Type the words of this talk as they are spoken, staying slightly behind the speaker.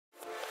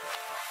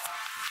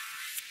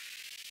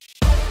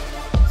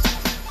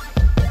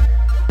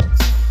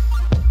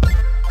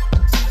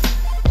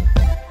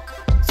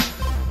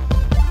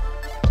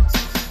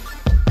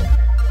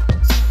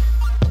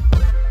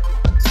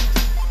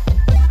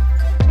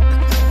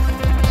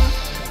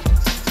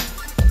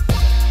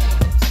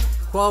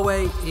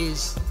Huawei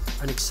is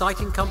an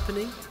exciting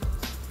company.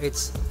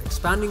 It's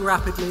expanding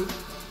rapidly.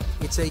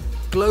 It's a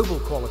global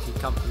quality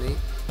company.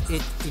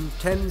 It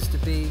intends to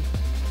be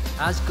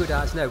as good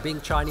as, no,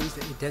 being Chinese,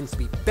 it intends to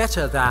be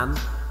better than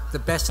the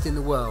best in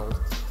the world.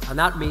 And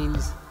that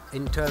means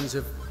in terms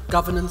of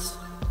governance,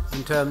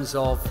 in terms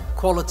of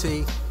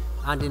quality,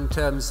 and in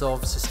terms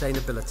of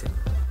sustainability.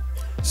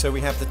 So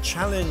we have the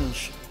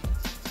challenge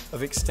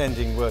of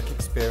extending work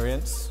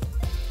experience,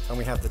 and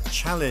we have the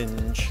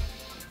challenge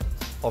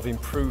of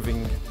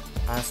improving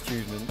our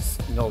students'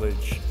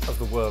 knowledge of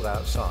the world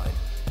outside.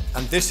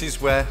 And this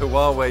is where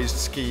Huawei's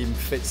scheme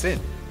fits in,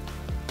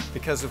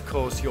 because of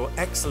course your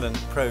excellent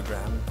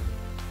programme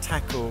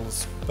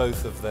tackles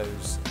both of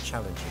those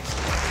challenges.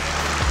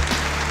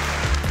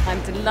 I'm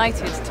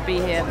delighted to be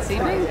here this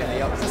evening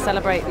to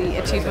celebrate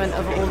the achievement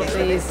of all of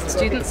these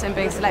students in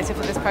being selected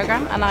for this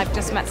programme, and I've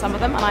just met some of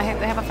them and I hope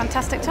they have a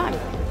fantastic time.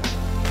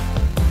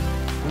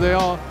 They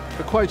are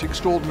a quite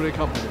extraordinary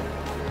company.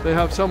 They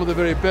have some of the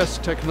very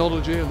best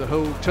technology in the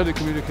whole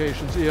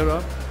telecommunications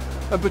era,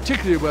 and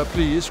particularly we're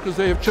pleased because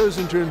they have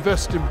chosen to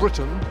invest in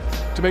Britain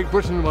to make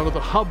Britain one of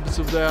the hubs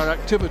of their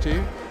activity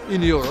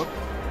in Europe,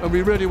 and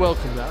we really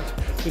welcome that.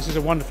 This is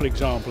a wonderful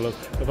example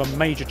of a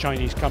major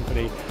Chinese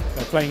company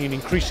playing an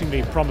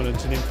increasingly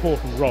prominent and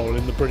important role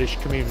in the British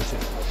community.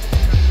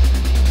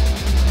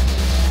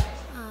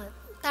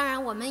 当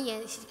然我们也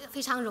非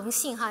常荣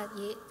幸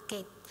也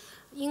给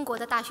英国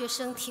的大学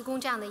生提供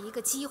这样的一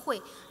个机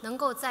会，能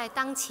够在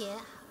当前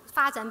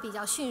发展比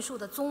较迅速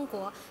的中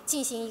国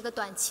进行一个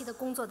短期的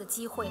工作的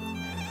机会。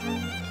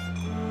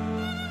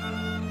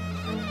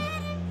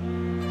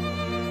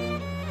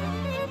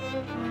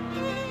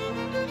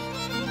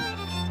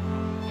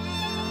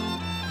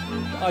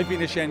 I've been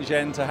to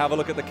Shenzhen to have a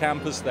look at the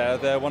campus there.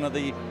 They're one of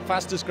the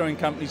fastest growing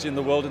companies in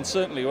the world and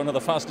certainly one of the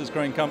fastest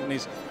growing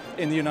companies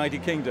in the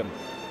United Kingdom.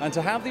 And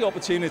to have the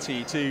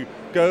opportunity to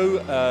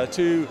go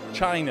to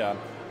China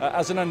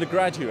as an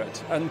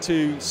undergraduate and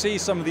to see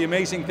some of the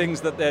amazing things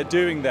that they're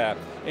doing there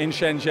in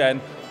Shenzhen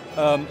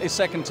is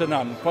second to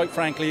none. Quite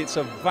frankly, it's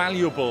a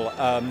valuable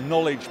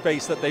knowledge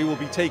base that they will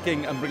be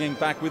taking and bringing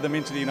back with them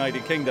into the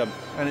United Kingdom.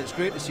 And it's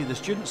great to see the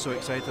students so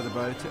excited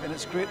about it, and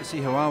it's great to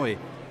see Huawei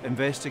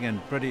investing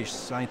in British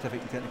scientific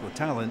and technical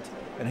talent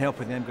and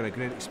helping them get a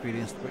great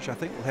experience, which I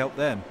think will help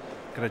them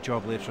get a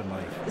job later in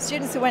life. The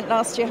students who went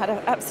last year had an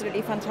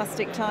absolutely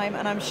fantastic time,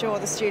 and I'm sure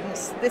the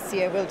students this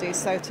year will do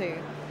so too.